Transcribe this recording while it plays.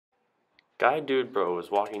Guy Dudebro was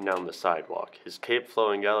walking down the sidewalk, his cape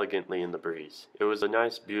flowing elegantly in the breeze. It was a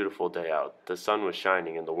nice, beautiful day out. The sun was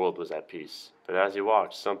shining and the world was at peace. But as he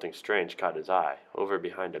walked, something strange caught his eye. Over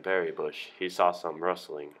behind a berry bush, he saw some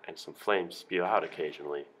rustling and some flames spew out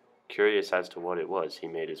occasionally. Curious as to what it was, he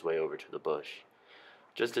made his way over to the bush.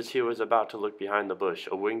 Just as he was about to look behind the bush,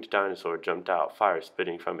 a winged dinosaur jumped out, fire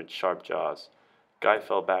spitting from its sharp jaws. Guy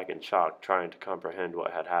fell back in shock, trying to comprehend what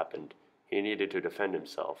had happened. He needed to defend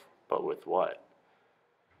himself, but with what?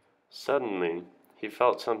 Suddenly, he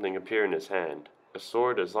felt something appear in his hand. A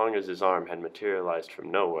sword as long as his arm had materialized from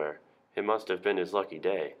nowhere. It must have been his lucky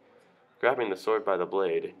day. Grabbing the sword by the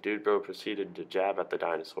blade, Dudebro proceeded to jab at the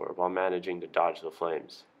dinosaur while managing to dodge the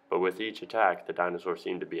flames. But with each attack, the dinosaur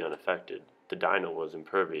seemed to be unaffected. The dino was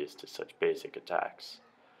impervious to such basic attacks.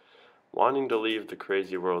 Wanting to leave the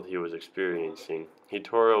crazy world he was experiencing, he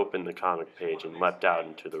tore open the comic page and leapt out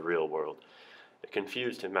into the real world. It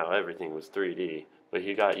confused him how everything was 3D, but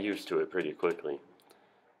he got used to it pretty quickly.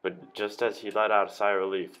 But just as he let out a sigh of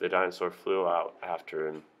relief, the dinosaur flew out after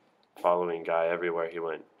him, following Guy everywhere he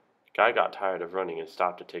went. Guy got tired of running and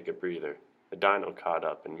stopped to take a breather. The dino caught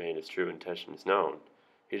up and made his true intentions known.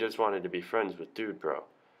 He just wanted to be friends with Dudebro.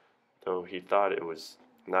 Though he thought it was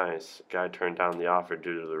nice, Guy turned down the offer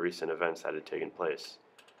due to the recent events that had taken place.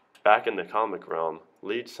 Back in the comic realm,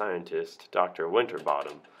 lead scientist Dr.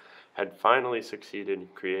 Winterbottom had finally succeeded in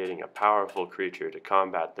creating a powerful creature to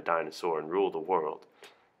combat the dinosaur and rule the world.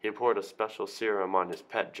 He poured a special serum on his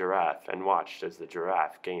pet giraffe and watched as the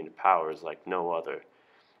giraffe gained powers like no other.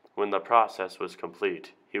 When the process was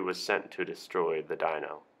complete, he was sent to destroy the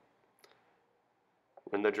dino.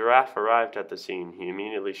 When the giraffe arrived at the scene, he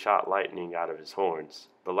immediately shot lightning out of his horns.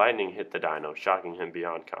 The lightning hit the dino, shocking him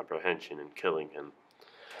beyond comprehension and killing him.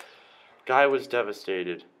 Guy was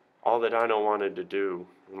devastated. All the dino wanted to do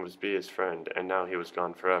was be his friend, and now he was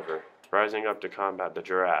gone forever. Rising up to combat the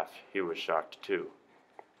giraffe, he was shocked too.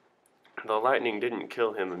 The lightning didn't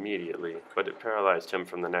kill him immediately, but it paralyzed him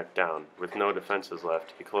from the neck down. With no defenses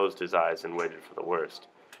left, he closed his eyes and waited for the worst.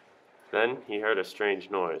 Then he heard a strange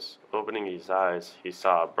noise. Opening his eyes, he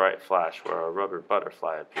saw a bright flash where a rubber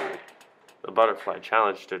butterfly appeared. The butterfly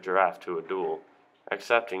challenged the giraffe to a duel.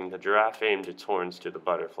 Accepting, the giraffe aimed its horns to the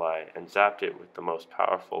butterfly and zapped it with the most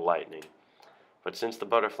powerful lightning. But since the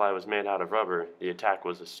butterfly was made out of rubber, the attack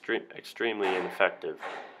was extremely ineffective.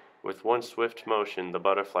 With one swift motion, the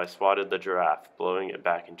butterfly swatted the giraffe, blowing it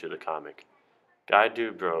back into the comic. Guy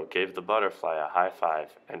Dudebro gave the butterfly a high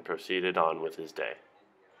five and proceeded on with his day.